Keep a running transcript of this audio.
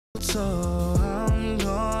So I'm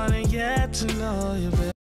gonna get to know you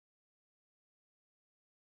better.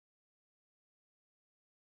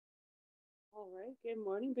 All right, good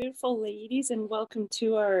morning, beautiful ladies, and welcome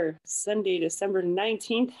to our Sunday, December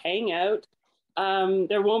 19th hangout.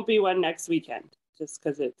 There won't be one next weekend, just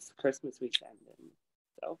because it's Christmas weekend. And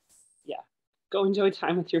so, yeah, go enjoy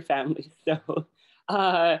time with your family. So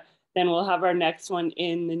then we'll have our next one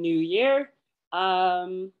in the new year.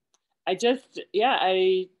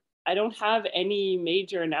 I don't have any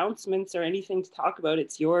major announcements or anything to talk about.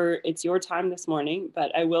 It's your time this morning,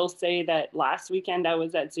 but I will say that last weekend I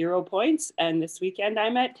was at 0 points and this weekend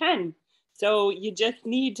I'm at 10. So you just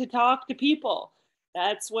need to talk to people.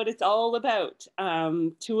 That's what it's all about.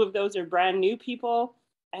 Two of those are brand new people.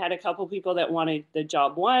 I had a couple people that wanted the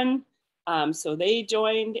job one. So they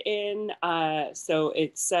joined in. So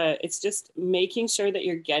it's just making sure that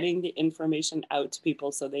you're getting the information out to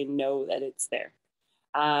people so they know that it's there.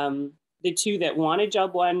 The two that wanted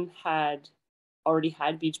job one had already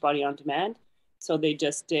had Beachbody on demand. So they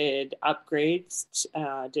just did upgrades,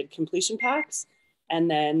 did completion packs.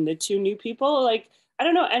 And then the two new people, like, I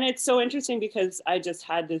don't know. And it's so interesting because I just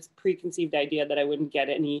had this preconceived idea that I wouldn't get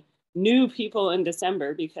any new people in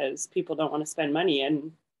December because people don't want to spend money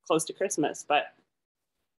and close to Christmas. But,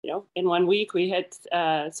 you know, in 1 week we hit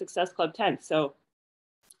Success Club 10. So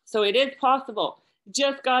it is possible.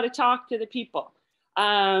 Just got to talk to the people.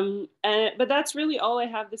 But that's really all I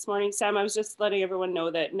have this morning. Sam, I was just letting everyone know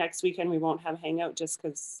that next weekend we won't have hangout just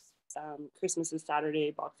because Christmas is Saturday,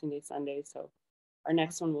 Boxing Day Sunday. So our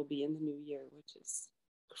next one will be in the new year, which is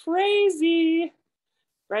crazy,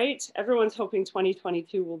 right? Everyone's hoping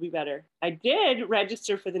 2022 will be better. I did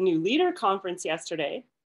register for the new leader conference yesterday.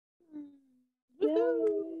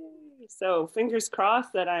 Yay. So fingers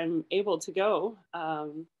crossed that I'm able to go.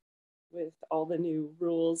 With all the new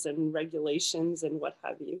rules and regulations and what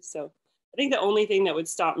have you. So I think the only thing that would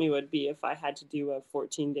stop me would be if I had to do a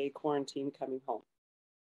 14-day quarantine coming home.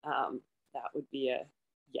 That would be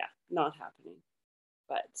not happening.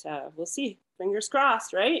 But we'll see. Fingers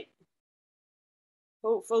crossed, right?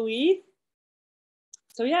 Hopefully.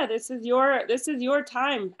 So yeah, this is your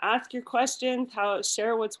time. Ask your questions,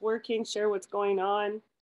 share what's working, share what's going on.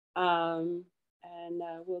 And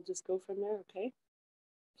we'll just go from there, okay?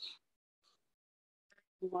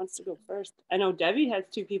 Who wants to go first? I know Debbie has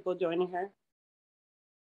two people joining her.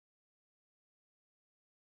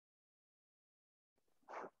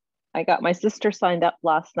 I got my sister signed up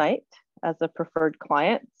last night as a preferred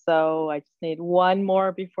client. So I just need one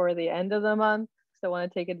more before the end of the month. So I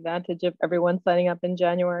want to take advantage of everyone signing up in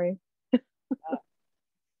January.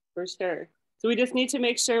 For sure. So we just need to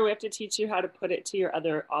make sure we have to teach you how to put it to your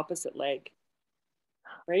other opposite leg.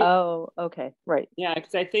 Right? Oh, okay. Right. Yeah,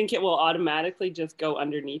 because I think it will automatically just go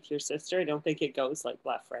underneath your sister. I don't think it goes like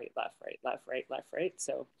left, right, left, right, left, right, left, right.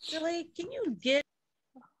 So really, can you get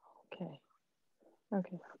okay.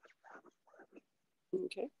 Okay.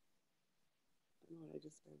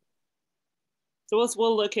 So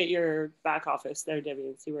we'll look at your back office there, Debbie,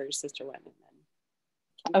 and see where your sister went, and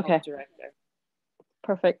then okay. Direct there.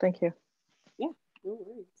 Perfect. Thank you. Yeah, no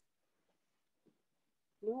worries.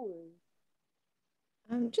 No worries.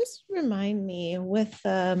 Just remind me with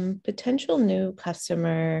potential new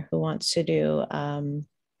customer who wants to do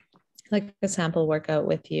like a sample workout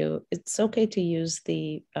with you, it's okay to use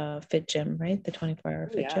the Fit Gym, right? The 24-hour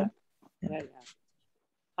Fit Gym. Yeah.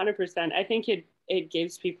 100%. I think it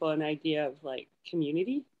gives people an idea of like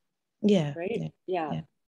community. Yeah. Right. Yeah.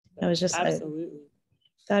 I was just absolutely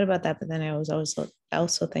thought about that, but then I was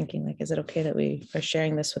also thinking, like, is it okay that we are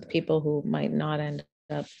sharing this with people who might not end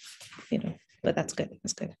up, but that's good.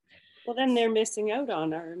 That's good. Well, then they're missing out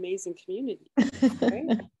on our amazing community,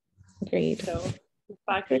 right? Agreed. So the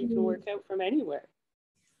fact that you can work out from anywhere.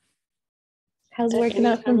 How's working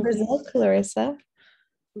out from Brazil, Clarissa?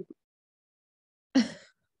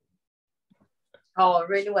 Oh,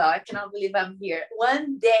 really well. I cannot believe I'm here.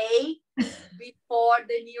 One day before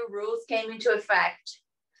the new rules came into effect.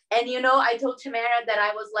 And, I told Tamara that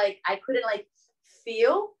I was like, I couldn't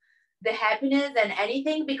feel the happiness and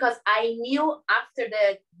anything because I knew after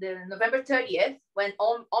the November 30th, when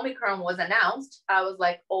Omicron was announced, I was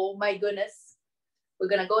like, oh my goodness, we're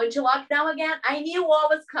going to go into lockdown again. I knew what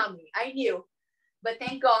was coming. I knew. But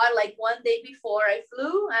thank God, one day before I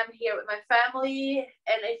flew, I'm here with my family,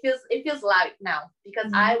 and it feels light now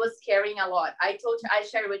because I was carrying a lot. I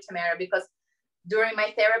shared with Tamara because during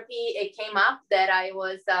my therapy, it came up that I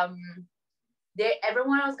was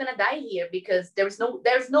everyone was gonna die here because there's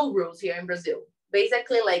no rules here in Brazil.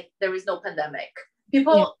 Basically, there is no pandemic.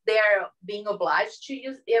 People they're being obliged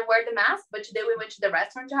to wear the mask, but today we went to the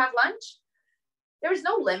restaurant to have lunch, there's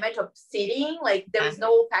no limit of seating. Like there's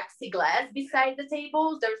no plexiglass beside the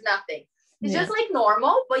tables. There's nothing. It's just like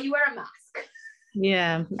normal, but you wear a mask.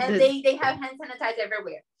 Yeah. And they have hand sanitizer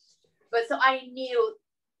everywhere. But so I knew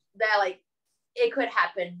that like it could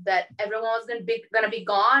happen, that everyone was gonna be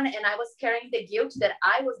gone, and I was carrying the guilt that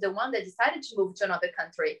I was the one that decided to move to another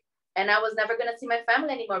country, and I was never gonna see my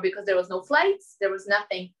family anymore because there was no flights, there was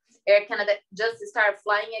nothing. Air Canada just started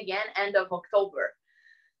flying again end of October.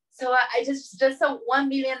 So I just so 1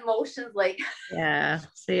 million emotions, like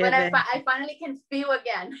when I finally can feel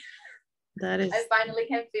again. I finally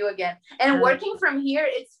can feel again. And working from here,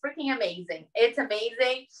 it's freaking amazing. It's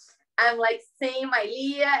amazing. I'm like seeing my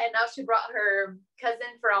Leah, and now she brought her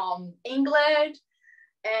cousin from England.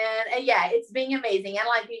 And yeah, it's being amazing. And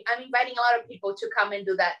like I'm inviting a lot of people to come and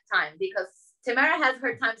do that time, because Tamara has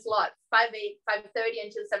her time slot, 5:30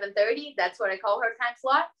 until 7:30. That's what I call her time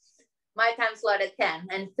slot. My time slot at 10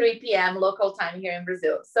 and 3 p.m. local time here in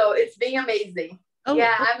Brazil. So it's being amazing. I'm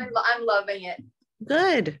loving it.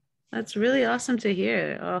 Good. That's really awesome to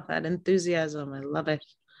hear. Oh, that enthusiasm. I love it.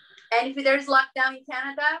 And if there's lockdown in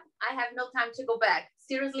Canada, I have no time to go back.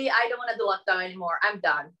 Seriously, I don't want to do lockdown anymore. I'm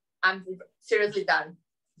done. I'm seriously done.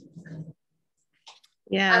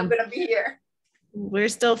 Yeah. I'm going to be here. We're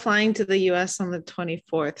still flying to the US on the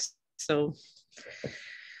 24th. So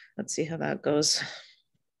let's see how that goes.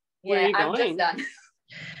 Where are you I'm going? just done.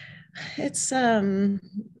 It's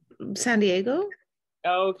San Diego.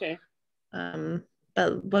 Oh, okay.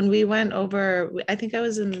 But when we went over, I think I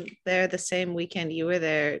was in there the same weekend you were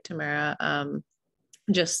there, Tamara,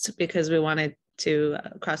 just because we wanted to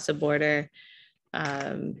cross the border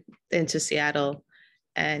into Seattle.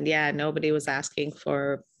 And yeah, nobody was asking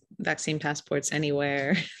for vaccine passports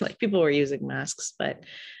anywhere. Like people were using masks, but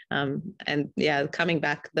and yeah, coming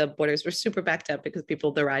back, the borders were super backed up because the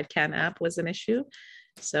RideCan app was an issue.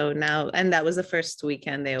 So now, and that was the first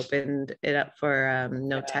weekend they opened it up for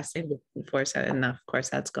no testing before, and of course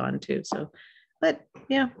that's gone too. So, but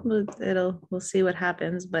yeah, we'll see what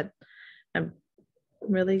happens. But I'm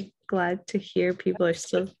really glad to hear people are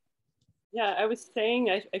still. Yeah, I was saying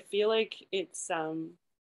I feel like it's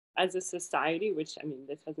as a society, which I mean,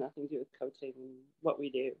 this has nothing to do with coaching and what we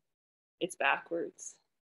do. It's backwards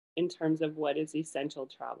in terms of what is essential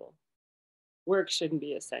travel. Work shouldn't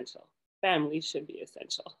be essential. Family should be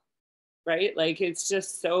essential, right? Like it's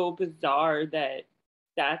just so bizarre that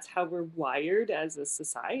that's how we're wired as a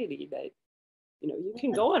society, that you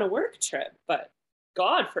can go on a work trip, but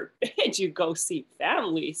God forbid you go see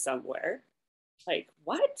family somewhere. Like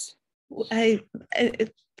what?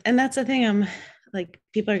 And that's the thing. I'm like,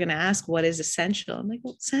 people are going to ask what is essential. I'm like,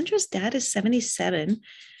 well, Sandra's dad is 77.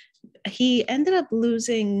 He ended up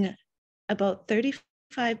losing about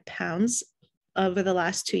 35 pounds over the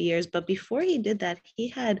last 2 years. But before he did that, he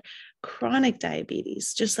had chronic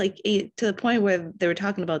diabetes, just like to the point where they were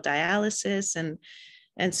talking about dialysis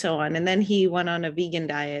and so on. And then he went on a vegan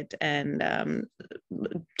diet and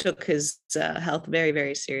took his health very,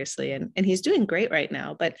 very seriously. And he's doing great right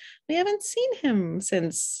now, but we haven't seen him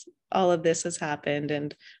since all of this has happened.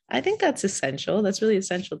 And I think that's essential. That's really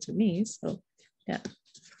essential to me. So, yeah.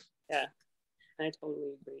 Yeah, I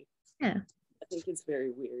totally agree. Yeah. I think it's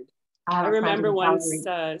very weird. I remember once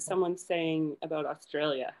someone saying about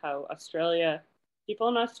Australia, how people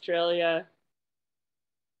in Australia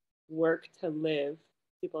work to live,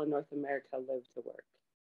 people in North America live to work.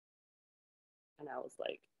 And I was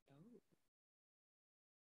like,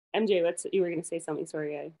 oh. MJ, you were going to say something,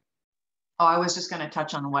 sorry. I was just going to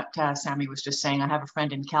touch on what Sammy was just saying. I have a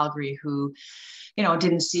friend in Calgary who,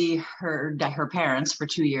 didn't see her parents for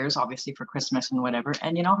 2 years, obviously for Christmas and whatever.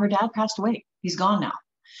 And, her dad passed away. He's gone now.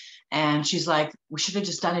 And she's like, we should have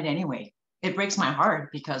just done it anyway. It breaks my heart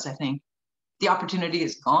because I think the opportunity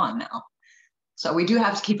is gone now. So we do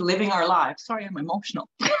have to keep living our lives. Sorry, I'm emotional.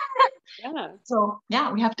 Yeah. So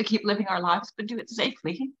yeah, we have to keep living our lives, but do it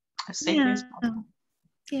safely, as safely as possible.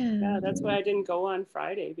 Yeah, that's why I didn't go on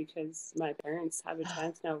Friday, because my parents have a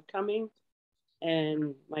chance now of coming.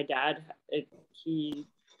 And my dad, he,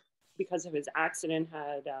 because of his accident,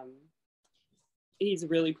 he's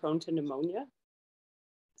really prone to pneumonia.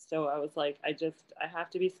 So I was like, I have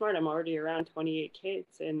to be smart. I'm already around 28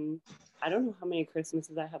 kids, and I don't know how many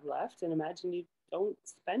Christmases I have left. And imagine you don't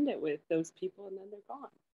spend it with those people and then they're gone.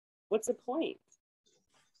 What's the point?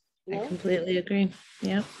 I completely agree.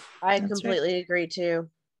 Yeah. I completely agree too.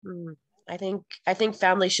 I think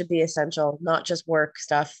family should be essential, not just work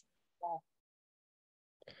stuff.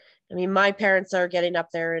 I mean, my parents are getting up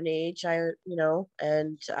there in age,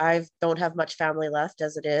 and I don't have much family left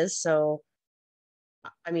as it is. So,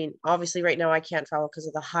 I mean, obviously right now I can't travel because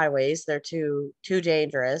of the highways. They're too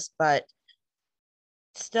dangerous, but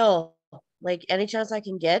still, like any chance I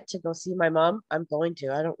can get to go see my mom, I'm going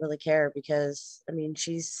to. I don't really care because I mean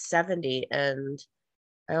she's 70 and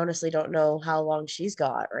I honestly don't know how long she's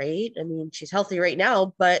got, right? I mean, she's healthy right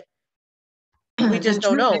now, but we The just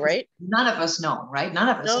don't truth know, is, right? none of us know, right? None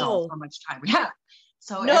of us know No, how much time we have.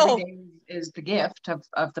 So every no. day is the gift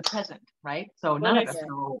of the present, right? So Well, none of us Yeah.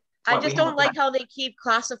 know I what we just have don't like left. how they keep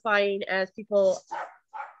classifying as people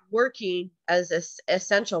working as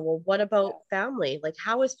essential. Well, what about family? Like,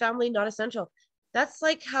 how is family not essential? That's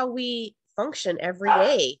like how we function every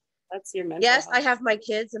day. That's your mental Yes, health. I have my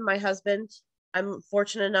kids and my husband. I'm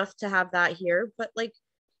fortunate enough to have that here, but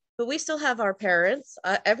we still have our parents.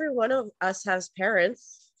 Every one of us has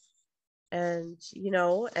parents, and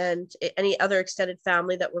any other extended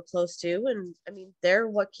family that we're close to, and I mean, they're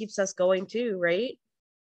what keeps us going too, right?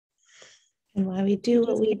 And why we do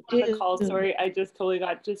what we On the do. call, sorry, I just totally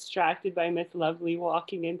got distracted by Miss Lovely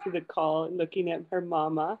walking into the call and looking at her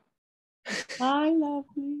mama. Hi,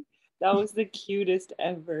 Lovely. That was the cutest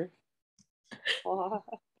ever. Aw.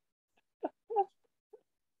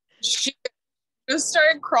 She just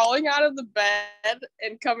started crawling out of the bed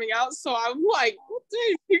and coming out. So I'm like, what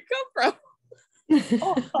did you come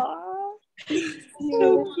from? Aw.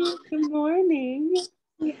 So cute. Good morning.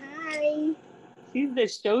 Hi. She's the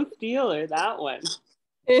show stealer, that one.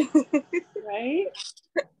 Right?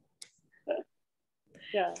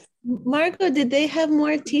 Yeah. Margot, did they have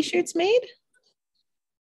more t-shirts made?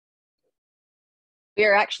 We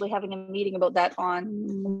are actually having a meeting about that on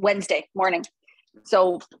Wednesday morning.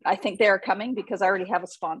 So I think they are coming because I already have a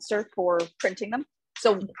sponsor for printing them.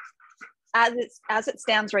 So as it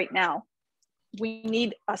stands right now, we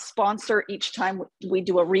need a sponsor each time we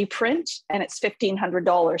do a reprint, and it's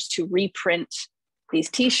 $1,500 to reprint these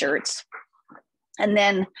t-shirts. And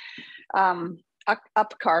then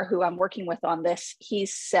Upcar, who I'm working with on this, he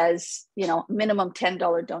says, minimum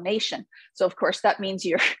 $10 donation. So of course that means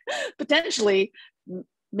you're potentially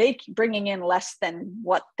bringing in less than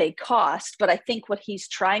what they cost. But I think what he's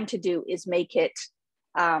trying to do is make it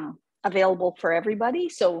available for everybody.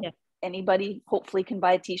 So anybody hopefully can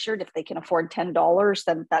buy a t-shirt. If they can afford $10,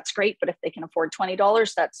 then that's great. But if they can afford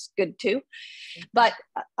 $20, that's good too. But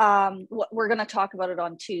we're going to talk about it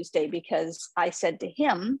on Tuesday, because I said to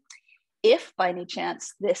him, if by any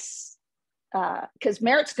chance this, because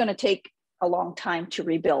Merit's going to take a long time to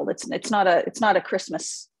rebuild. It's not a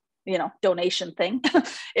Christmas, donation thing.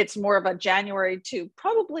 It's more of a January to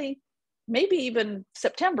probably maybe even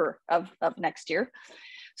September of next year.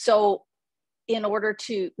 So in order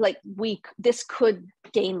to this could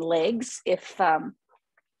gain legs if,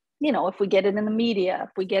 if we get it in the media,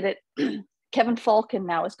 if we get it, Kevin Falcon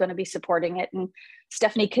now is going to be supporting it, and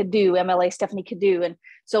Stephanie Cadu, MLA Stephanie Cadu. And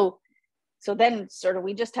so then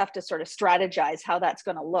we just have to sort of strategize how that's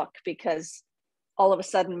going to look, because all of a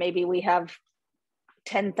sudden maybe we have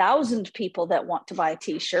 10,000 people that want to buy a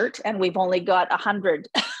t-shirt and we've only got 100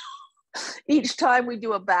 each time we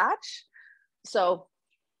do a batch. So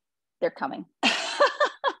they're coming.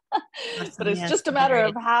 Awesome. But it's Yes, just a matter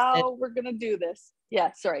of how we're going to do this. Yeah.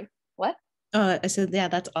 Sorry. What? Oh, I said, yeah,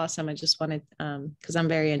 that's awesome. I just wanted, because I'm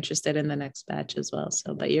very interested in the next batch as well.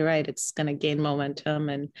 So, but you're right, it's going to gain momentum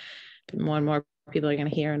and more and more people are going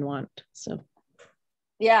to hear and want. So,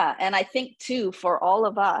 yeah. And I think too, for all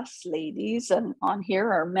of us ladies and on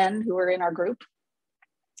here are men who are in our group,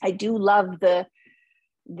 I do love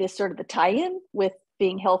this sort of the tie-in with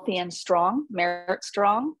being healthy and strong, Merit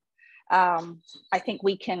strong. I think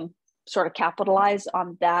we can sort of capitalize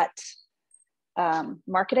on that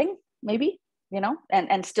marketing, maybe,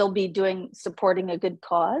 and still be supporting a good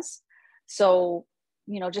cause. So,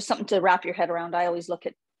 just something to wrap your head around. I always look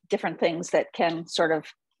at different things that can sort of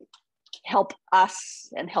help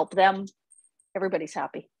us and help them. Everybody's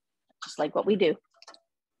happy, just like what we do.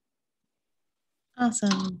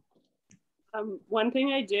 awesome. One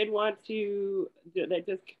thing I did want to do that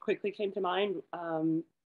just quickly came to mind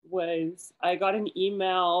was I got an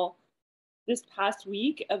email this past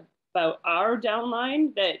week about our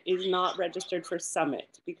downline that is not registered for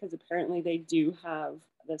Summit, because apparently they do have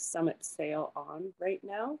the Summit sale on right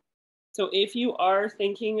now. So if you are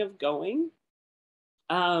thinking of going,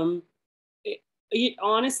 it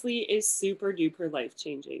honestly is super duper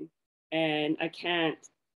life-changing. And I can't,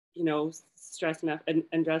 stress enough. And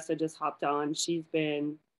Andressa just hopped on. She's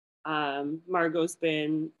been, Margot's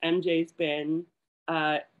been, MJ's been.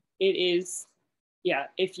 It is,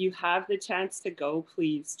 if you have the chance to go,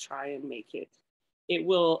 please try and make it. It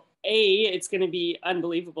will, it's going to be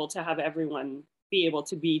unbelievable to have everyone be able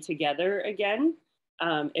to be together again,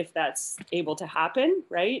 if that's able to happen,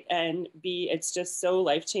 right? And B, it's just so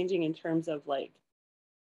life-changing in terms of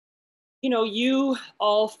you know, you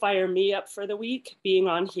all fire me up for the week, being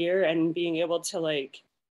on here and being able to like,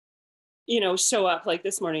 you know, show up. Like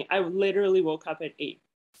this morning, I literally woke up at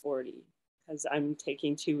 8:40 because I'm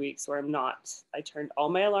taking 2 weeks where I'm not. I turned all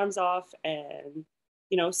my alarms off, and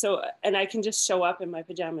you know, so, and I can just show up in my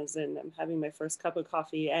pajamas and I'm having my first cup of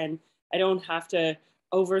coffee, and I don't have to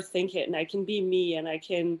overthink it, and I can be me, and I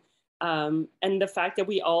can, and the fact that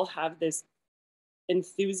we all have this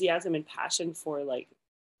enthusiasm and passion for like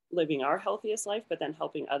living our healthiest life, but then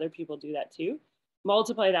helping other people do that too.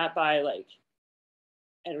 Multiply that by like,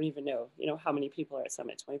 I don't even know, you know, how many people are at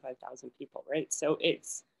Summit, 25,000 people, right? So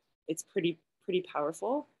it's pretty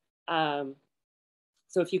powerful.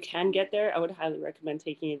 So if you can get there, I would highly recommend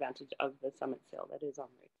taking advantage of the Summit sale that is on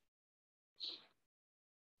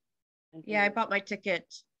right. Yeah, I bought my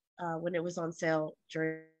ticket when it was on sale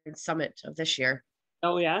during Summit of this year.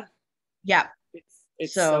 Oh yeah? Yeah.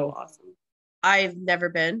 It's so awesome. I've never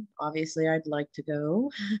been. Obviously, I'd like to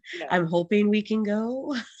go. Yeah. I'm hoping we can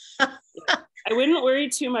go. Yeah. I wouldn't worry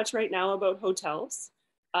too much right now about hotels,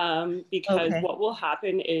 because what will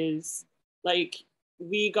happen is like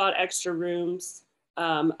we got extra rooms.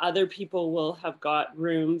 Other people will have got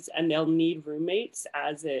rooms and they'll need roommates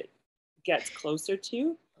as it gets closer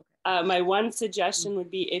to. My one suggestion would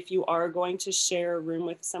be if you are going to share a room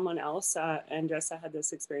with someone else, Andressa had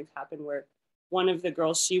this experience happen where one of the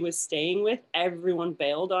girls she was staying with, everyone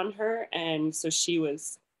bailed on her. And so she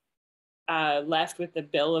was left with the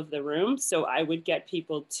bill of the room. So I would get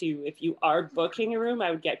people to, if you are booking a room, I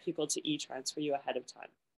would get people to e-transfer you ahead of time.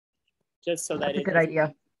 Just so that That's a good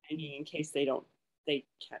idea. In case they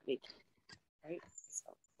can't make it, right? So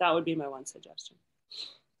that would be my one suggestion.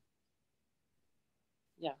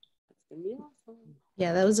 Yeah, it's gonna be awesome.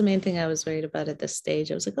 Yeah, that was the main thing I was worried about at this stage.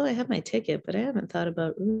 I was like, oh, I have my ticket, but I haven't thought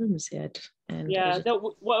about rooms yet. And yeah,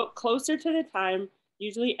 well, closer to the time,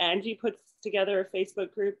 usually Angie puts together a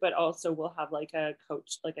Facebook group, but also we'll have like a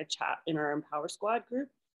coach, like a chat in our Empower Squad group.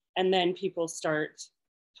 And then people start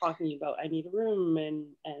talking about, I need a room and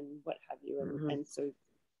what have you. And so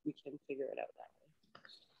we can figure it out that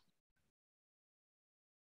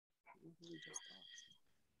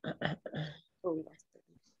way. Oh, we lost it.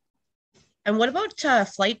 And what about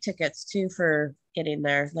flight tickets too for getting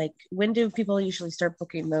there? Like, when do people usually start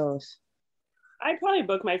booking those? I'd probably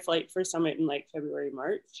book my flight for Summit in like February,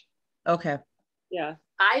 March. Okay. Yeah.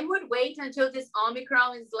 I would wait until this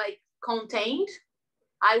Omicron is like contained.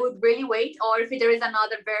 I would really wait, or if there is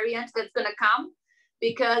another variant that's gonna come,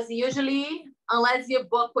 because usually, unless you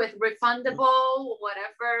book with refundable,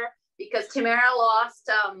 whatever, because Tamara lost,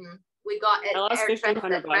 we got I lost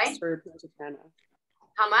 $1,500 right? for Punta Cana.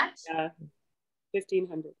 How much? Yeah,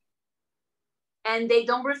 1,500. And they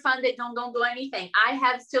don't refund, they don't do anything. I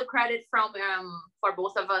have still credit from for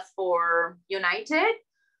both of us for United.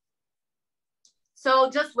 So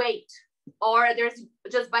just wait, or there's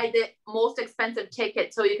just buy the most expensive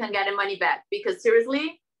ticket so you can get the money back, because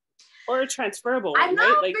seriously. Or a transferable I'm one, not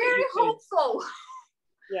right? Like very hopeful.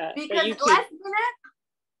 Yeah. Because last minute,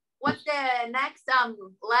 what's the next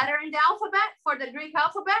letter in the alphabet for the Greek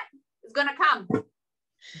alphabet is gonna come.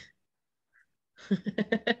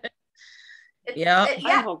 Yeah,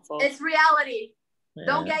 I'm hopeful. It's reality. Yeah.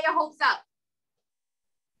 Don't get your hopes up.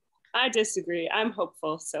 I disagree. I'm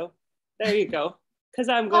hopeful. So there you go. Because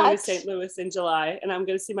I'm going to St. Louis in July, and I'm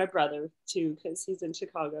going to see my brother too, because he's in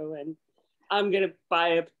Chicago, and I'm going to buy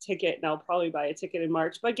a ticket, and I'll probably buy a ticket in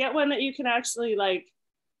March, but get one that you can actually like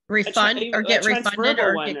refund or get refunded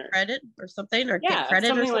or get credit or something, or get credit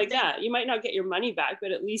something or something like that. You might not get your money back,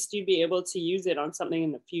 but at least you'd be able to use it on something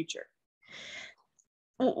in the future.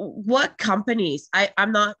 What companies?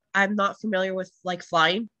 I'm not familiar with like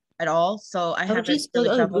flying at all, so I haven't just really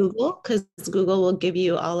go on traveled. Google, because Google will give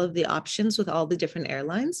you all of the options with all the different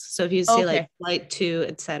airlines. So if you say like flight to,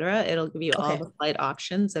 etc., it'll give you all the flight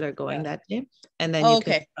options that are going that day, and then you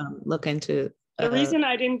can look into. The reason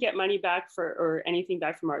I didn't get money back or anything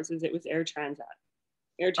back from ours is it was Air Transat.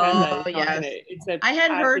 Air Transat. I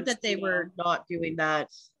had heard that they were not doing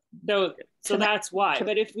that. So that's why.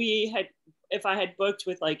 But if I had booked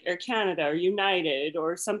with like Air Canada or United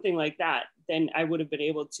or something like that, then I would have been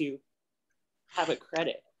able to have a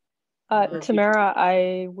credit. Tamara,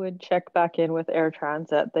 I would check back in with Air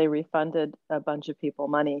Transat. They refunded a bunch of people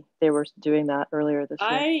money. They were doing that earlier this year.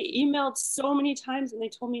 I emailed so many times and they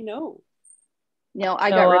told me no. No, I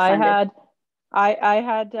got refunded. I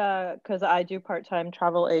had because I do part-time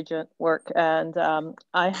travel agent work, and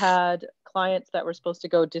I had clients that were supposed to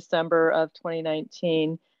go December of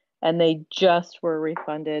 2019, and they just were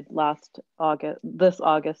refunded this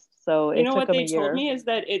August. So you know it took what them they a year. told me is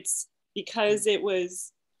that it's because it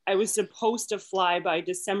was I was supposed to fly by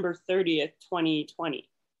December 30th, 2020.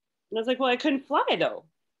 And I was like, well, I couldn't fly though.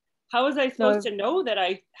 How was I supposed to know that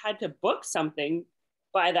I had to book something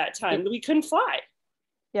by that time? We couldn't fly.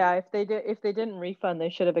 Yeah, if they didn't refund, they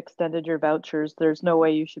should have extended your vouchers. There's no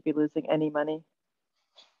way you should be losing any money.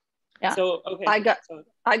 Yeah. So okay.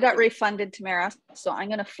 I got refunded, Tamara. So I'm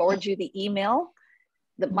going to forward you the email,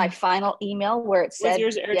 my final email where it said, was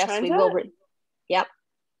yours Air yes, Transat? we will. Yep.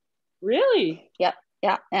 Really? Yep.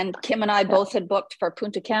 Yeah. And Kim and I both had booked for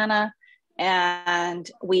Punta Cana, and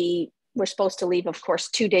we were supposed to leave, of course,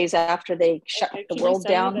 2 days after they shut the world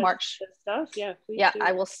down. March. Stuff? Yeah. Yeah. Do.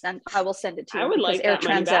 I will send it to you. I would like Air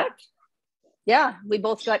Transat. Back. Yeah. We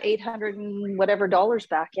both got $800 and whatever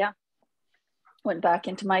back. Yeah. Went back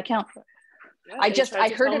into my account. Yeah, I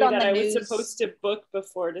heard it on the news. I was supposed to book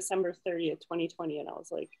before December 30th, 2020. And I was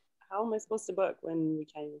like, how am I supposed to book when we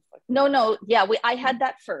can't even book? No. Yeah. I had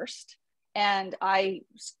that first. And I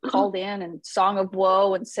called in and Song of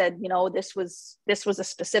Woe and said, you know, this was a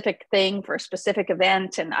specific thing for a specific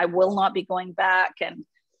event, and I will not be going back. And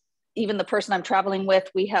even the person I'm traveling with,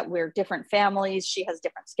 we're different families. She has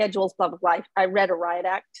different schedules, blah, blah, blah. I read a riot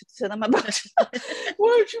act to them about,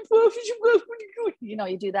 you know,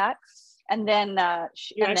 you do that. And then,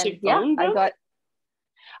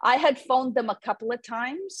 I had phoned them a couple of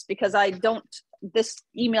times because this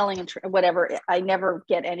emailing and whatever, I never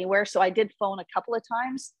get anywhere. So I did phone a couple of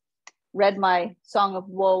times, read my Song of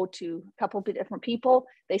Woe to a couple of different people.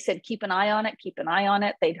 They said, keep an eye on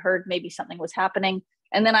it. They'd heard maybe something was happening.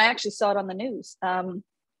 And then I actually saw it on the news.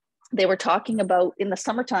 They were talking about in the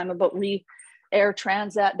summertime about Air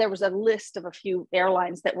Transat. There was a list of a few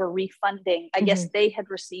airlines that were refunding. I guess they had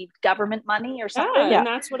received government money or something. Yeah, and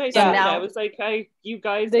that's what I said. I was like, they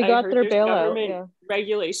got their bailout. Government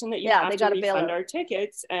regulation that you have to refund our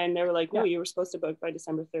tickets, and they were like, no, you were supposed to book by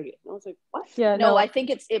December 30th. And I was like, what? Yeah, no, I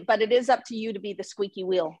think but it is up to you to be the squeaky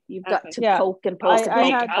wheel. You've got to poke and poke.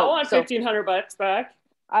 I want $1,500 back.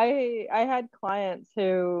 I had clients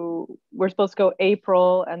who were supposed to go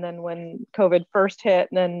April, and then when COVID first hit,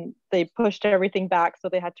 and then they pushed everything back, so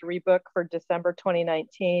they had to rebook for December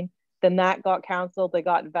 2019. Then that got canceled. They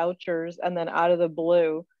got vouchers, and then out of the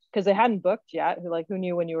blue, because they hadn't booked yet, who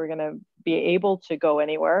knew when you were going to be able to go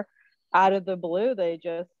anywhere? Out of the blue, they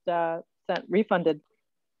just refunded.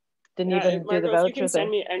 Didn't even do the voucher if you can thing. send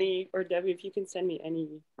me any, or Debbie, if you can send me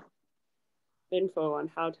any info on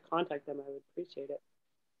how to contact them, I would appreciate it.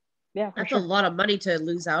 Yeah, that's a lot of money to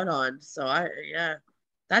lose out on. So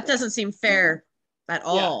that doesn't seem fair at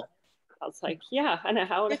all. I was like, and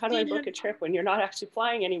how do I book a trip when you're not actually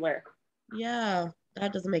flying anywhere? Yeah,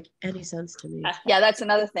 that doesn't make any sense to me. Yeah, that's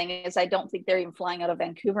another thing is I don't think they're even flying out of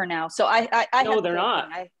Vancouver now. So I no, they're not.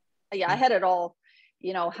 I had it all.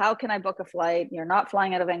 You know, how can I book a flight? You're not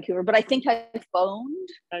flying out of Vancouver, but I think I phoned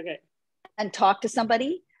and talked to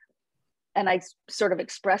somebody, and I sort of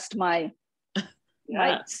expressed my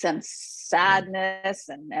some sadness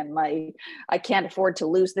and I can't afford to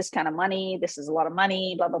lose this kind of money. This is a lot of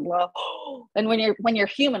money, blah, blah, blah. And when you're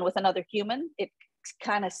human with another human, it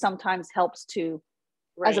kind of sometimes helps to,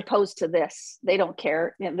 as opposed to this, they don't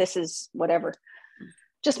care. You know, this is whatever.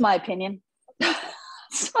 Just my opinion.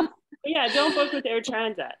 Don't book with Air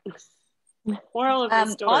Transat. Moral of the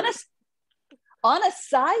story. On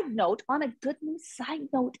a good news side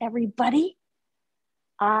note, everybody,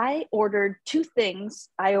 I ordered two things.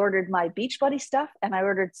 I ordered my Beachbody stuff, and I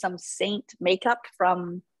ordered some Saint makeup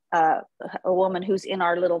from a woman who's in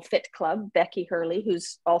our little fit club, Becky Hurley,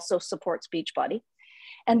 who's also supports Beachbody.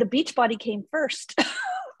 And the Beachbody came first.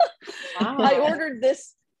 Wow. I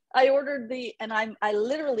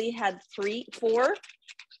literally had 4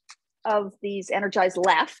 of these Energize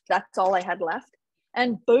left. That's all I had left.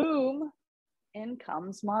 And boom, in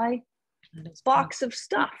comes my box of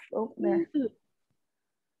stuff. Oh, there.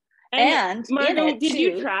 And Margot, did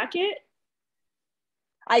you track it?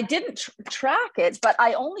 I didn't track it, but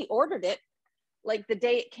I only ordered it like the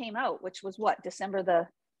day it came out, which was what,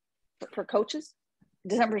 for coaches?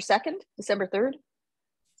 December 2nd, December 3rd,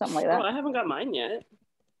 something like that. Oh, I haven't got mine yet.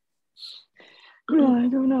 I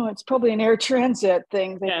don't know. It's probably an Air Transat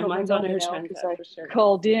thing. Mine's on Air Transat for sure.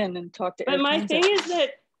 Called in and talked to Air Transat. But my thing is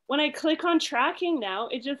that when I click on tracking now,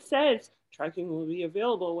 it just says tracking will be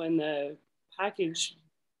available when the package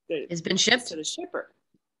has been shipped to the shipper.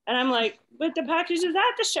 And I'm like, but the package is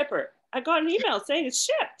at the shipper. I got an email saying it's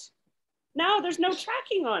shipped. Now there's no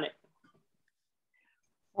tracking on it.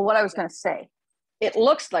 Well, what I was going to say, it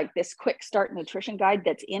looks like this quick start nutrition guide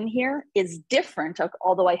that's in here is different,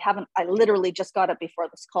 although I literally just got it before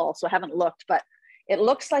this call, so I haven't looked, but it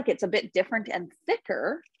looks like it's a bit different and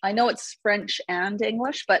thicker. I know it's French and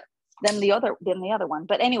English, but than the other one.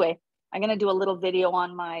 But anyway, I'm going to do a little video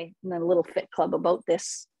on my little Fit Club about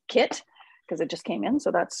this kit because it just came in.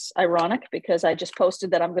 So that's ironic because I just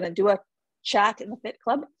posted that I'm going to do a chat in the Fit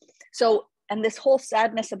Club. So, and this whole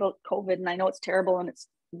sadness about COVID, and I know it's terrible and it's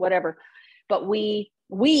whatever, but we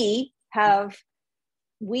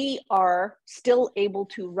are still able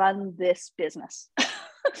to run this business.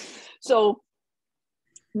 So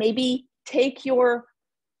maybe take your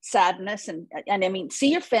sadness and I mean,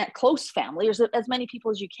 see your close family, or as many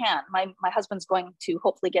people as you can. My husband's going to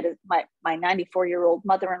hopefully get my 94-year-old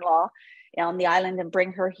mother-in-law on the island and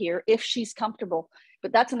bring her here if she's comfortable.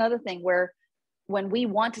 But that's another thing where when we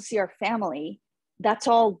want to see our family, that's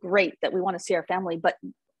all great that we want to see our family. But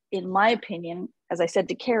in my opinion, as I said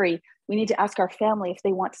to Carrie, we need to ask our family if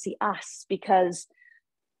they want to see us because,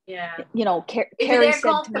 you know, Carrie said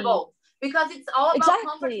comfortable, to me, because it's all about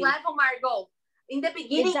comfort level, Margot. In the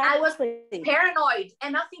beginning, I was paranoid,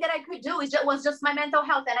 and nothing that I could do was just my mental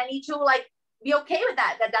health, and I need to like be okay with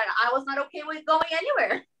that I was not okay with going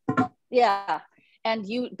anywhere. Yeah, and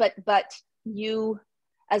but you,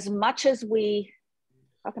 as much as we,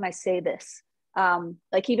 how can I say this?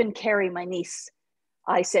 Like even Carrie, my niece,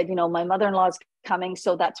 I said, you know, my mother-in-law is coming,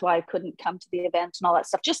 so that's why I couldn't come to the event and all that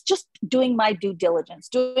stuff. Just doing my due diligence,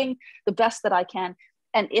 doing the best that I can.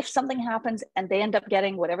 And if something happens and they end up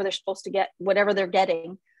getting whatever they're supposed to get, whatever they're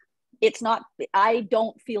getting, it's not, I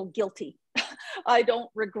don't feel guilty. I don't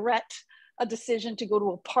regret a decision to go to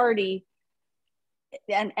a party.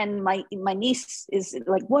 And my niece is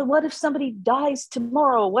like, well, what if somebody dies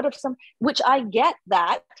tomorrow? What if which I get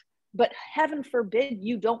that, but heaven forbid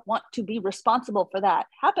you don't want to be responsible for that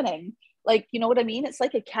happening. Like, you know what I mean? It's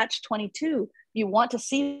like a catch-22. You want to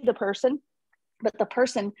see the person, but the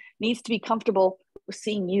person needs to be comfortable with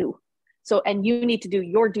seeing you. So, and you need to do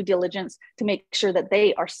your due diligence to make sure that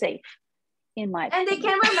they are safe, in my opinion. And they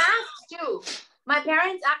can wear masks too. My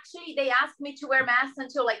parents actually, they asked me to wear masks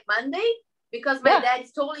until like Monday because my dad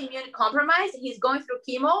is totally immune compromised. He's going through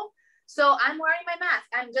chemo. So I'm wearing my mask.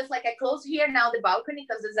 I'm just like, I close here now the balcony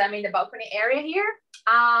because I'm in the balcony area here.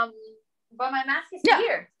 But my mask is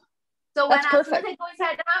here. So as soon as I go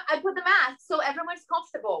inside, I put the mask so everyone's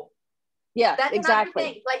comfortable. Yeah, that's exactly.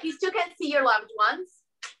 Another thing. Like you still can see your loved ones.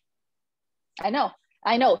 I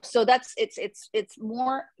know. So that's it's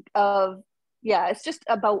more of, it's just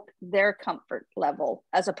about their comfort level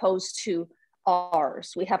as opposed to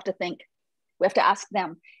ours. We have to ask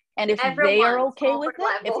them. And if they are okay with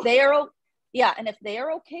it, if they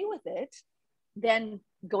are okay with it, then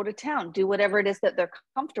go to town, do whatever it is that they're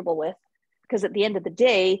comfortable with. Because at the end of the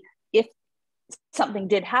day, if something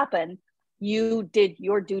did happen, you did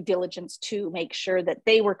your due diligence to make sure that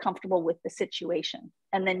they were comfortable with the situation.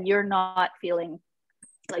 And then you're not feeling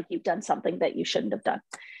like you've done something that you shouldn't have done,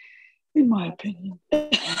 in my opinion.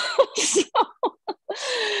 But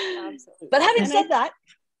having said that,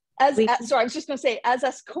 I was just going to say, as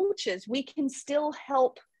us coaches, we can still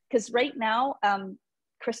help, because right now,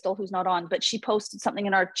 Crystal, who's not on, but she posted something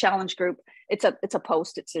in our challenge group. It's a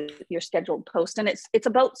post, your scheduled post, and it's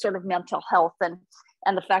about sort of mental health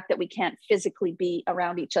and the fact that we can't physically be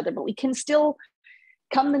around each other, but we can still,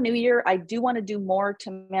 come the new year. I do want to do more,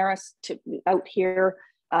 Tamara, out here,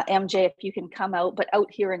 MJ, if you can come out, but out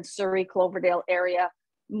here in Surrey, Cloverdale area,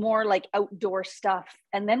 more like outdoor stuff.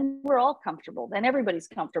 And then we're all comfortable. Then everybody's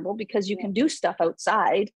comfortable because you can do stuff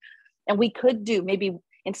outside. And we could do, maybe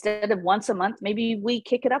instead of once a month, maybe we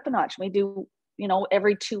kick it up a notch. We do,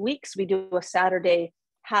 every 2 weeks, we do a Saturday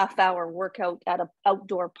half-hour workout at an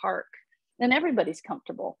outdoor park. Then everybody's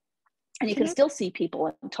comfortable. And you can still see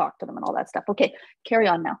people and talk to them and all that stuff. Okay, carry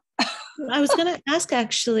on now. I was going to ask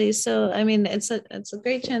actually. So, I mean, it's a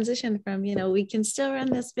great transition from, we can still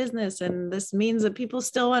run this business, and this means that people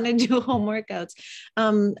still want to do home workouts.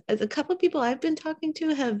 A couple of people I've been talking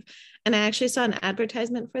to have, and I actually saw an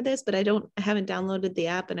advertisement for this, but I haven't downloaded the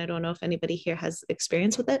app, and I don't know if anybody here has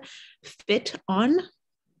experience with it. Fit On.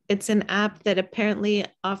 It's an app that apparently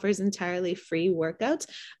offers entirely free workouts.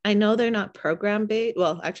 I know they're not program based.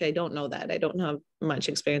 Well, actually, I don't know that. I don't have much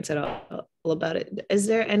experience at all about it. Is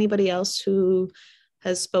there anybody else who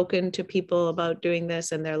has spoken to people about doing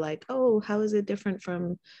this and they're like, oh, how is it different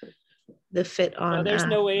from the Fit On No, there's app?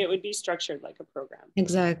 no way it would be structured like a program.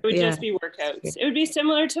 Exactly. It would just be workouts. It would be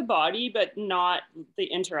similar to Body, but not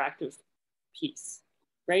the interactive piece,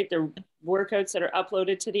 right? They're workouts that are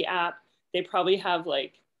uploaded to the app. They probably have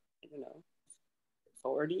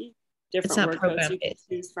 40 different workouts you can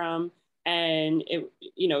choose from, and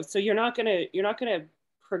so you're not gonna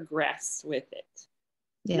progress with it.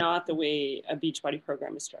 Not the way a Beachbody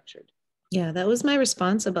program is structured. Yeah, that was my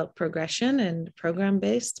response about progression and program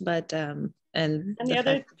based, but and the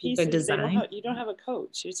other piece for is design. you don't have a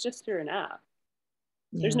coach. It's just through an app.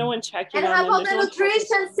 Yeah. There's no one checking And on how them. about the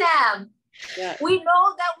nutrition, Sam? Yeah. We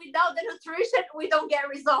know that without the nutrition, we don't get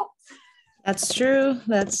results. That's true.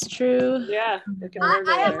 That's true. Yeah.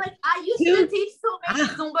 I am like, I used to teach so many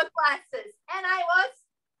Zumba classes, and I was,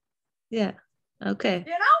 yeah. Okay.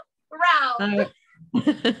 you know, round.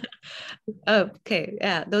 Okay.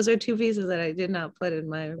 Yeah. Those are two pieces that I did not put in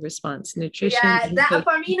my response. Nutrition. Yeah, that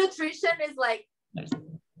for me, nutrition is like.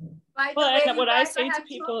 And what I say to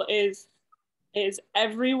people is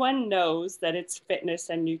everyone knows that it's fitness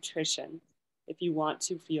and nutrition if you want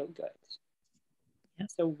to feel good. Yeah.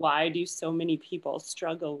 So why do so many people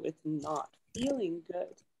struggle with not feeling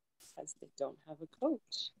good? Because they don't have a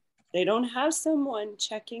coach. They don't have someone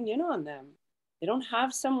checking in on them. They don't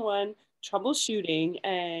have someone troubleshooting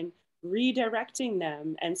and redirecting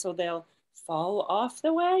them. And so they'll fall off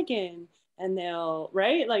the wagon and they'll,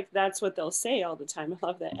 right? Like that's what they'll say all the time. I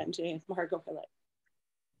love that MJ and Margot are like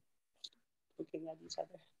looking at each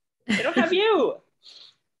other. They don't have you,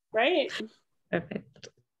 right? Perfect.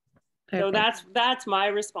 So that's my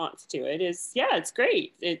response to it is, yeah, it's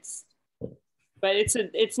great. But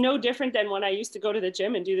it's no different than when I used to go to the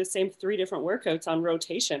gym and do the same 3 different workouts on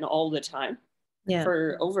rotation all the time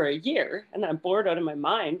for over a year. And I'm bored out of my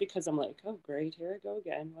mind because I'm like, oh, great, here I go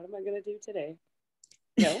again. What am I going to do today?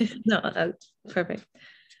 No, no, perfect.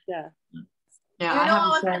 Yeah. Yeah. You know what I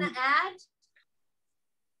was going to add?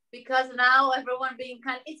 Because now everyone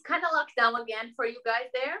it's kind of locked down again for you guys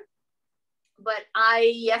there. But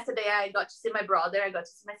yesterday I got to see my brother, I got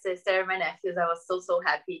to see my sister, my nephews. I was so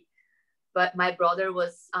happy. But my brother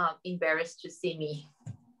was embarrassed to see me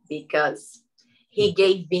because he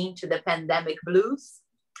gave in to the pandemic blues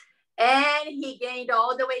and he gained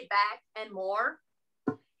all the way back and more.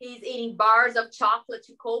 He's eating bars of chocolate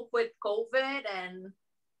to cope with COVID and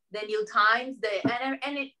the new times.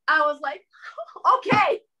 I was like,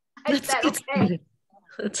 okay. I said, okay.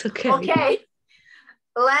 That's okay. Okay.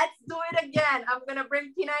 Let's do it again. I'm going to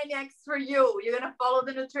bring P90X for you. You're going to follow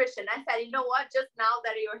the nutrition. I said, you know what? Just now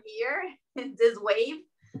that you're here in this wave,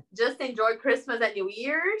 just enjoy Christmas and New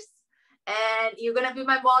Year's. And you're going to be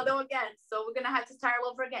my model again. So we're going to have to start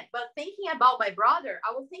all over again. But thinking about my brother,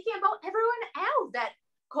 I was thinking about everyone else that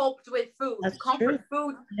coped with food, comfort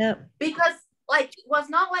food. Yeah. Because it was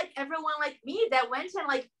not like everyone like me that went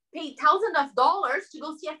and paid thousands of dollars to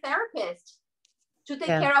go see a therapist to take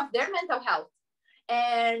care of their mental health.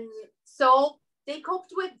 And so they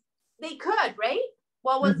coped with, they could, right?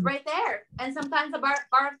 What was right there. And sometimes a bar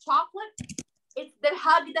of chocolate, it's the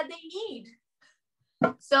hug that they need.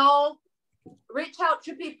 So reach out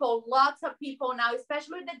to people, lots of people now,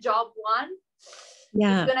 especially the job one.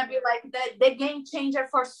 Yeah. It's going to be like the game changer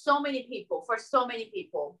for so many people,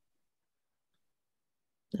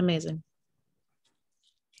 Amazing.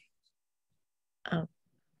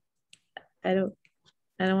 I don't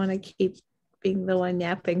want to keep being the one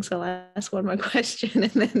yapping, so I'll ask one more question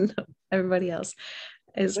and then everybody else.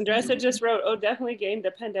 Andressa just wrote, oh, definitely gained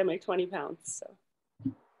the pandemic 20 pounds. So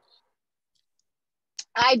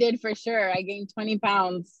I did for sure. I gained 20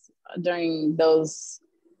 pounds during those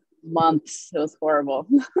months. It was horrible.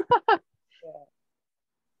 Yeah.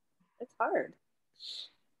 It's hard.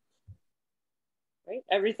 Right?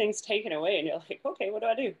 Everything's taken away and you're like, okay, what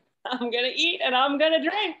do? I'm going to eat and I'm going to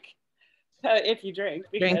drink. If you drink.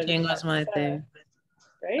 Drinking was my thing.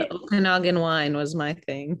 Right? The Okanagan wine was my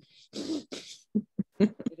thing. It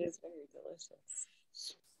is very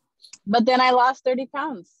delicious. But then I lost 30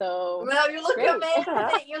 pounds. So well, you look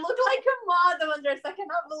amazing. You look like a model, Andressa. I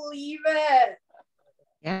cannot believe it.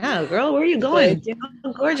 Yeah, girl, where are you going?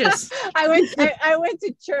 You're gorgeous. I went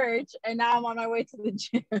to church and now I'm on my way to the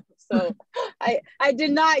gym. So I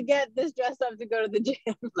did not get this dress up to go to the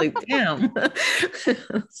gym. Like, damn.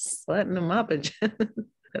 Sweating them up.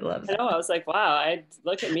 I love it. I know. I was like, wow,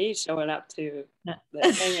 look at me showing up to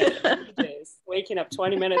the hangout days, waking up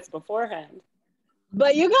 20 minutes beforehand.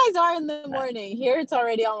 But you guys are in the morning. Here it's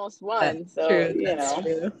already almost 1. That's so true. You That's know.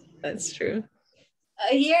 True. That's true.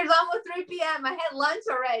 Here's almost 3 p.m. I had lunch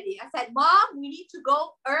already. I said, Mom, we need to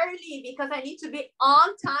go early because I need to be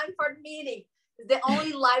on time for the meeting. It's the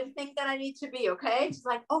only live thing that I need to be, okay? She's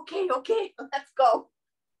like, okay, let's go.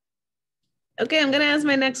 Okay, I'm going to ask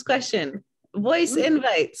my next question. Voice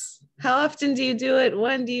invites. How often do you do it?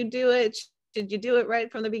 When do you do it? Should you do it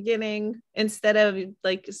right from the beginning instead of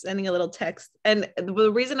sending a little text? And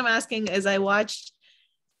the reason I'm asking is I watched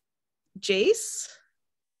Jace.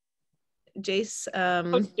 Jace,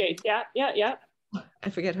 yeah. I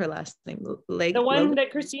forget her last name. The one that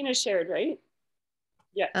Christina shared, right?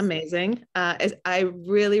 Yes. Amazing. I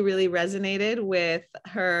really, really resonated with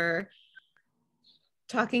her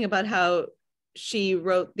talking about how she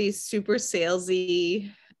wrote these super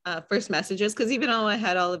salesy first messages, because even though I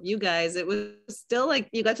had all of you guys, it was still like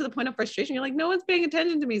you got to the point of frustration. You're like, no one's paying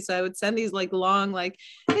attention to me. So I would send these like long, like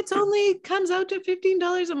it's only comes out to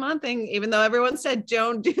 $15 a month. And even though everyone said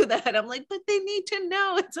don't do that, I'm like, but they need to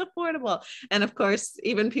know it's affordable. And of course,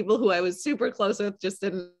 even people who I was super close with just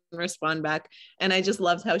didn't respond back. And I just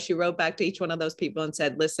loved how she wrote back to each one of those people and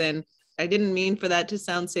said, listen, I didn't mean for that to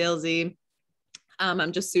sound salesy.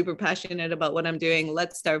 I'm just super passionate about what I'm doing.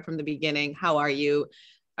 Let's start from the beginning. How are you?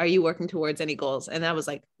 Are you working towards any goals? And I was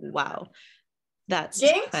like, wow, that's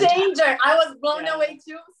game fantastic. changer. I was blown away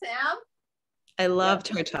too, Sam. I loved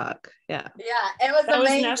her talk. Yeah. Yeah, it was that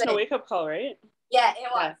amazing. was National Wake Up Call, right? Yeah, it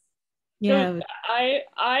was. Yeah. So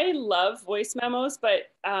I love voice memos,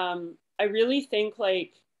 but I really think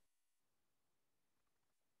like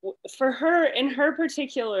for her, in her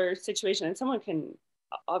particular situation, and someone can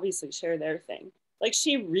obviously share their thing, like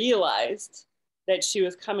she realized that she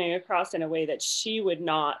was coming across in a way that she would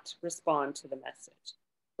not respond to the message,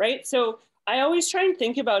 right? So I always try and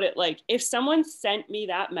think about it like, if someone sent me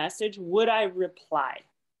that message, would I reply?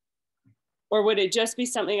 Or would it just be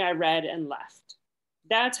something I read and left?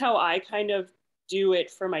 That's how I kind of do it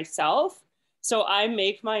for myself. So I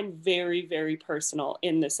make mine very, very personal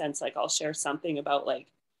in the sense, like I'll share something about like,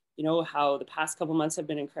 you know, how the past couple months have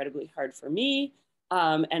been incredibly hard for me.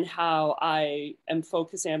 And how I am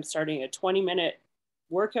focusing, I'm starting a 20-minute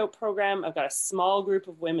workout program. I've got a small group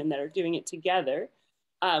of women that are doing it together.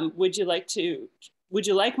 Would you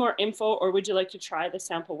like more info, or would you like to try the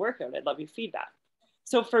sample workout? I'd love your feedback.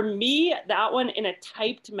 So for me, that one in a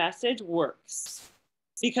typed message works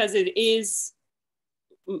because it is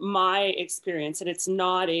my experience, and it's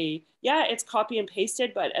not it's copy and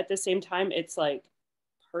pasted, but at the same time, it's like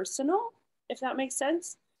personal, if that makes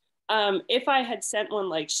sense. If I had sent one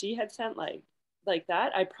like she had sent, like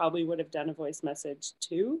that, I probably would have done a voice message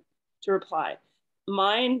too to reply.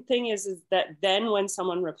 Mine thing is that then when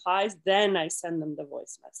someone replies, then I send them the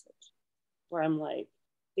voice message, where I'm like,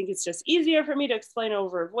 I think it's just easier for me to explain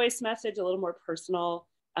over a voice message, a little more personal,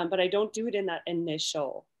 but I don't do it in that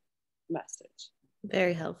initial message.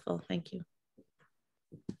 Very helpful. Thank you.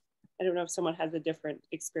 I don't know if someone has a different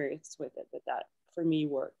experience with it, but that for me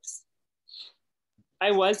works. I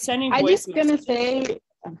was sending voice messages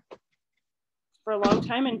for a long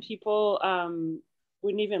time, and people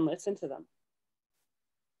wouldn't even listen to them,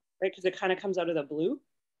 right? Because it kind of comes out of the blue.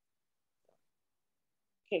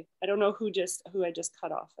 Okay, I don't know who I just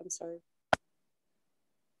cut off. I'm sorry.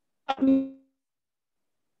 I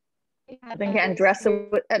think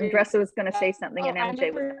Andressa was going to say something, and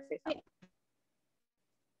MJ was going to say something.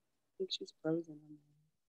 I think she's frozen.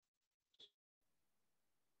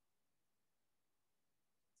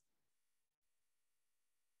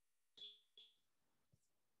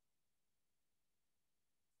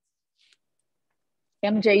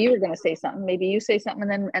 MJ, you were going to say something. Maybe you say something, and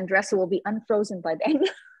then Andressa will be unfrozen by then.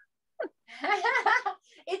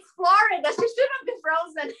 It's Florida. She shouldn't be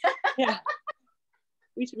frozen. Yeah,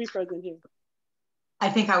 we should be frozen here. I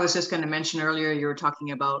think I was just going to mention earlier, you were talking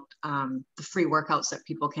about the free workouts that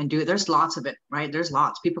people can do. There's lots of it, right? There's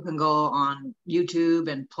lots. People can go on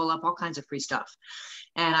YouTube and pull up all kinds of free stuff.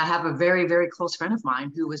 And I have a very, very close friend of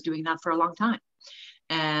mine who was doing that for a long time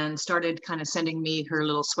and started kind of sending me her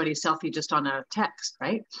little sweaty selfie just on a text,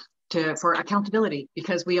 right? For accountability,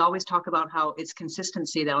 because we always talk about how it's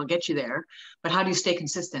consistency that'll get you there, but how do you stay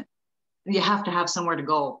consistent? You have to have somewhere to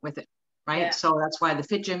go with it. Right. Yeah. So that's why the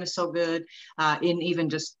Fit Gym is so good in even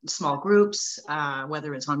just small groups,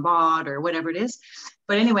 whether it's on BOD or whatever it is.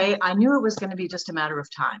 But anyway, I knew it was going to be just a matter of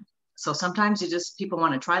time. So sometimes people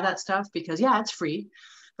want to try that stuff because, yeah, it's free.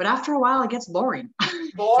 But after a while, it gets boring.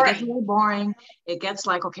 It gets really boring. It gets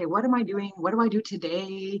like, okay, what am I doing? What do I do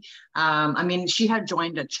today? I mean, she had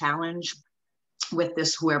joined a challenge with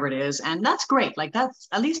this, whoever it is. And that's great. Like that's,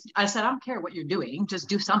 at least I said, I don't care what you're doing, just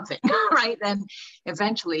do something, right? And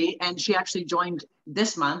eventually, and she actually joined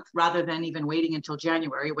this month rather than even waiting until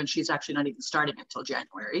January, when she's actually not even starting until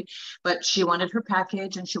January, but she wanted her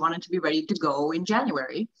package and she wanted to be ready to go in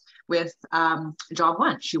January with job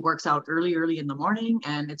one. She works out early in the morning,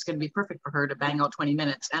 and it's going to be perfect for her to bang out 20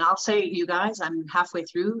 minutes. And I'll say, you guys, I'm halfway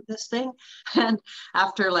through this thing. And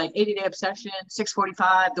after like 80-day obsession,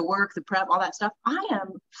 6:45, the work, the prep, all that stuff, I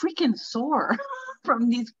am freaking sore from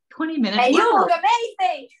these 20 minutes. And you look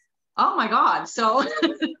amazing. Oh my God. So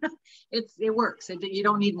it works. You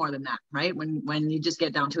don't need more than that, right? When you just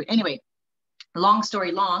get down to it. Anyway, long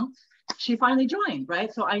story long, she finally joined,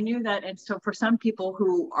 right? So I knew that. And so for some people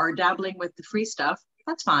who are dabbling with the free stuff,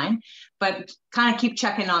 that's fine. But kind of keep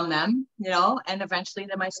checking on them, you know, and eventually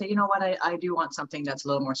they might say, you know what, I do want something that's a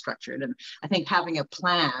little more structured. And I think having a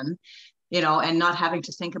plan, you know, and not having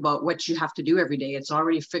to think about what you have to do every day, it's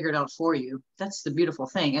already figured out for you. That's the beautiful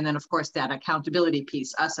thing. And then of course that accountability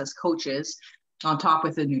piece, us as coaches on top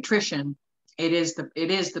with the nutrition, it is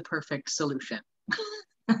the perfect solution.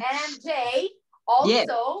 And Jay, also, yeah.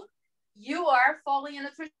 You are following a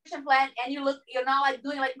nutrition plan, and you're not like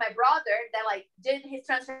doing like my brother that like did his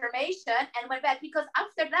transformation and went back, because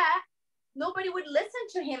after that, nobody would listen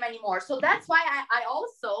to him anymore. So that's why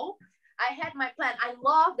I had my plan. I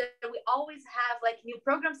love that we always have like new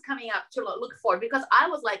programs coming up to look for, because I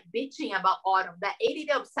was like bitching about autumn, that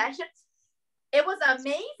 80-day obsession. It was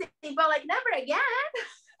amazing, but like never again.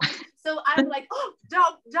 So I'm like, oh,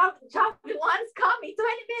 jog, one's coming,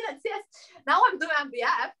 20 minutes, yes. Now I'm doing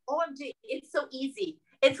MBF, OMG, it's so easy.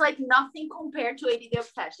 It's like nothing compared to 80-day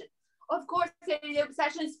obsession. Of course, 80-day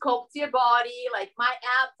obsession sculpts your body, like my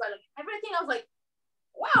abs, like everything. I was like,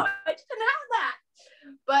 wow, I didn't have that.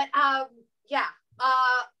 But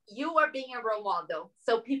you are being a role model.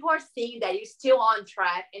 So people are seeing that you're still on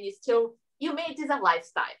track and you made this a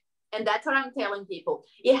lifestyle. And that's what I'm telling people.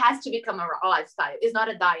 It has to become a lifestyle. It's not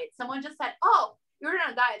a diet. Someone just said, oh, you're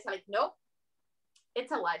on a diet. It's like, nope, it's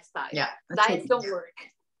a lifestyle. Yeah, diets don't work.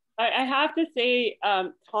 I have to say,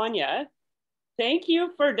 Tanya, thank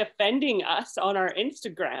you for defending us on our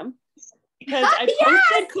Instagram, because I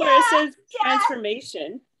posted Clarissa's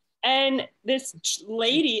transformation, and this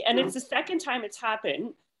lady, and it's the second time it's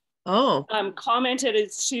happened, commented,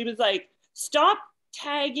 as she was like, stop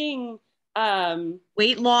tagging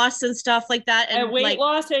weight loss and stuff like that, and weight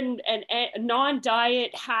loss and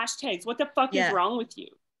non-diet hashtags. What the fuck is wrong with you?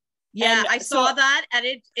 And I saw that, and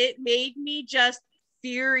it made me just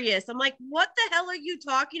furious. I'm like, what the hell are you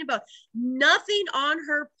talking about? Nothing on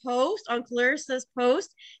her post, on Clarissa's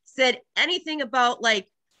post, said anything about like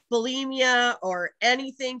bulimia or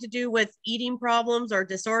anything to do with eating problems or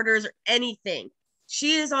disorders or anything.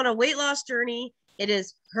 She is on a weight loss journey. It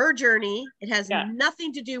is her journey. It has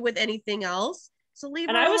nothing to do with anything else. So leave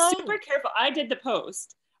her alone. And I was super careful. I did the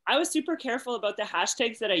post. I was super careful about the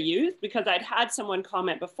hashtags that I used, because I'd had someone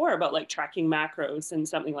comment before about like tracking macros and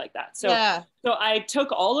something like that. So, so I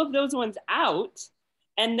took all of those ones out.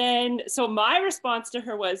 And then, so my response to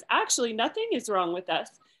her was, actually, nothing is wrong with us.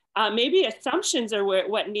 Maybe assumptions are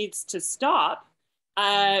what needs to stop.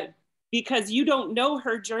 Because you don't know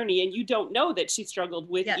her journey, and you don't know that she struggled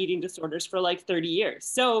with eating disorders for like 30 years.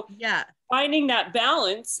 So finding that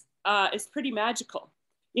balance is pretty magical,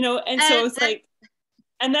 you know? And so it's like,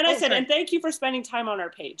 and then I said, and thank you for spending time on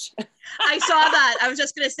our page. I saw that. I was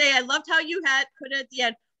just going to say, I loved how you had put it at the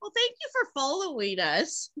end. Well, thank you for following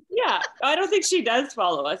us. Yeah, I don't think she does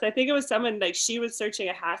follow us. I think it was someone like she was searching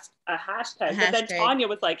a hashtag, but then Tanya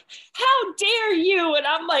was like, how dare you? And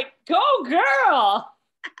I'm like, go girl.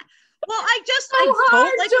 Well, I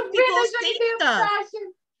don't like when people say stuff.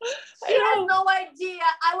 She has no idea.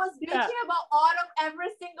 I was bitching about autumn every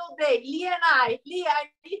single day. Leah, I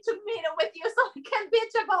need to meet with you so I can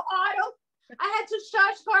bitch about autumn. I had to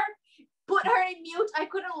shush her, put her in mute. I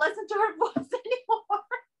couldn't listen to her voice anymore.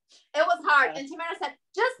 It was hard. And Tamara said,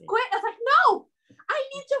 just quit. I was like, no, I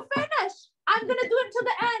need to finish. I'm going to do it to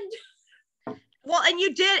the end. Well, and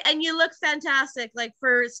you did, and you look fantastic. Like,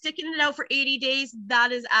 for sticking it out for 80 days,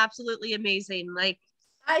 that is absolutely amazing. Like,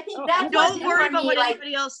 I think that's don't worry about what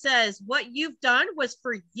anybody else says. What you've done was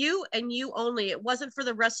for you and you only. It wasn't for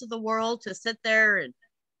the rest of the world to sit there and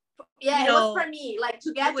it was for me, like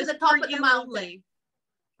to get to the top of the mountain. Only.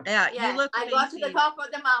 Yeah, you look amazing. I got to the top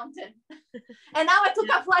of the mountain. And now I took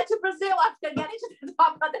a flight to Brazil after getting to the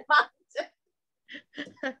top of the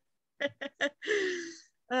mountain.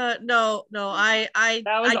 No, that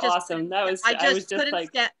was awesome. That was, I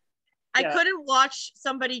couldn't watch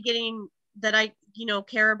somebody getting that I,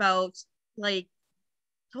 care about, like,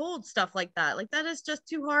 told stuff like that. Like, that is just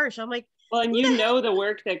too harsh. I'm like, well, and you know the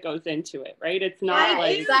work that goes into it, right? It's not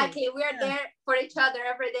like exactly. We're there for each other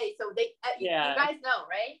every day. So you guys know,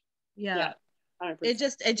 right? Yeah. 100%. It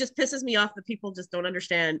just pisses me off that people just don't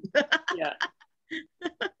understand. Yeah.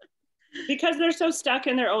 Because they're so stuck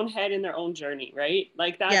in their own head, in their own journey, right?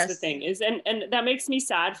 Like that's the thing is, and that makes me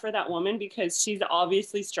sad for that woman, because she's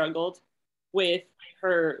obviously struggled with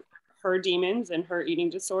her demons and her eating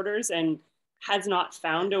disorders, and has not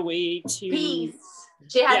found a way to peace.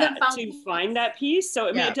 She hasn't found to find that peace. So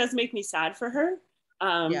it does make me sad for her,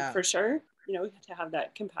 for sure. To have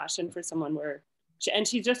that compassion for someone and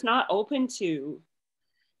she's just not open to.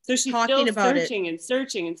 So she's still searching and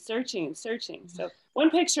searching and searching and searching. So one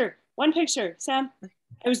picture, Sam.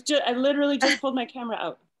 I literally just pulled my camera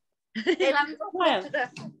out. Hey, let me go close to the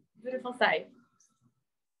beautiful side.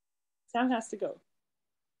 Sam has to go.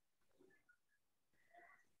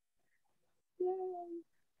 Yay.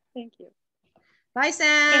 Thank you. Bye,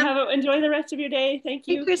 Sam. Enjoy the rest of your day. Thank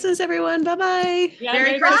you. Merry Christmas, everyone. Bye-bye. Yeah, Merry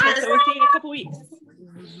Merry Christmas. Christmas. So we'll see you in a couple weeks.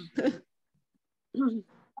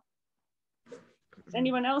 Does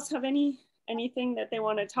anyone else have anything that they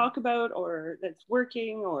want to talk about or that's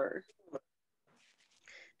working or?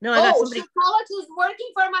 No, I got Oh, somebody. Shakeology is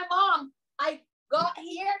working for my mom. I got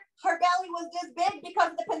here, her belly was this big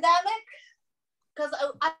because of the pandemic. Because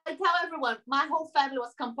I tell everyone, my whole family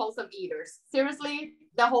was compulsive eaters. Seriously,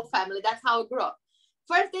 the whole family. That's how I grew up.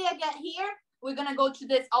 First day I get here, we're gonna go to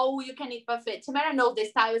this all-you-can-eat buffet. Tamara knows this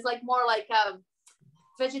style. It's like more like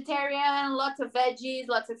vegetarian, lots of veggies,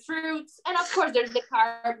 lots of fruits, and of course there's the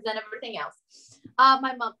carbs and everything else.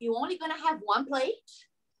 My mom, you only gonna have one plate?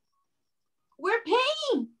 We're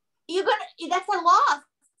paying. That's a loss.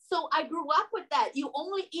 So I grew up with that. You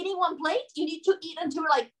only eating one plate. You need to eat until you're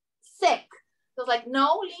like sick. So it's like,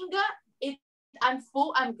 no, Linga, I'm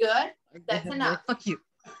full. I'm good. That's enough. Fuck you.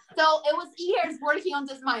 So it was years working on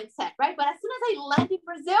this mindset, right? But as soon as I landed in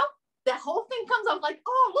Brazil, the whole thing comes up like,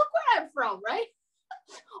 oh, look where I'm from, right?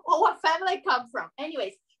 Or what family I come from.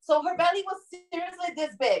 Anyways, so her belly was seriously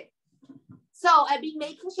this big. So I've been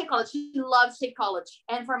making Shakeology. She loves Shakeology.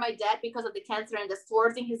 And for my dad, because of the cancer and the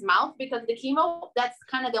sores in his mouth, because of the chemo, that's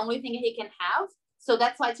kind of the only thing he can have. So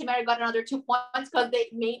that's why Tamara got another 2 points, because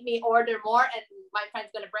they made me order more and my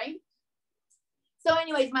friend's going to bring. So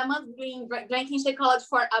anyways, my mom's been drinking Shakeology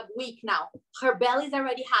for a week now. Her belly's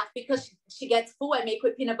already half because she gets full. I make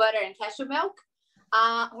with peanut butter and cashew milk.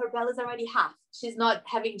 Her belly's already half. She's not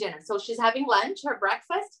having dinner. So she's having lunch, her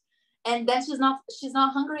breakfast. And then she's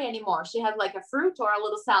not hungry anymore. She has like a fruit or a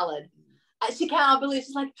little salad. She cannot believe.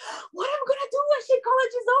 She's like, what am I gonna do when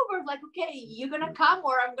Shakeology is over? I'm like, okay, you're gonna come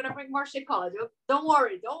or I'm gonna bring more Shakeology. Don't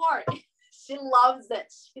worry. She loves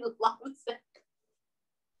it. She loves it.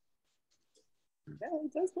 Yeah,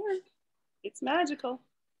 it does work. It's magical.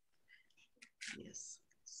 Yes.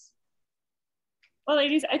 Well,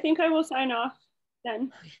 ladies, I think I will sign off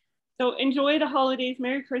then. So enjoy the holidays.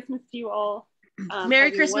 Merry Christmas to you all.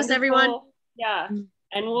 Merry Christmas, everyone. Yeah.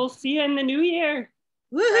 And we'll see you in the new year.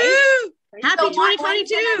 Woohoo! Right? Happy So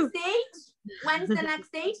 2022. When's the next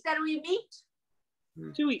stage that we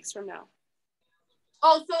meet? 2 weeks from now.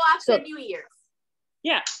 Oh, so after New Year's.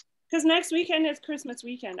 Yeah. Because next weekend is Christmas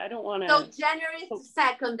weekend. I don't want to. So January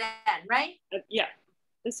 2nd then, right? Yeah.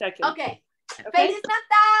 The 2nd. Okay. Feliz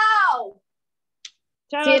Natal!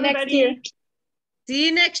 Ciao, See you next everybody. year. See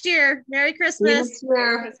you next year. Merry See you Christmas. next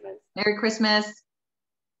year. Merry Christmas.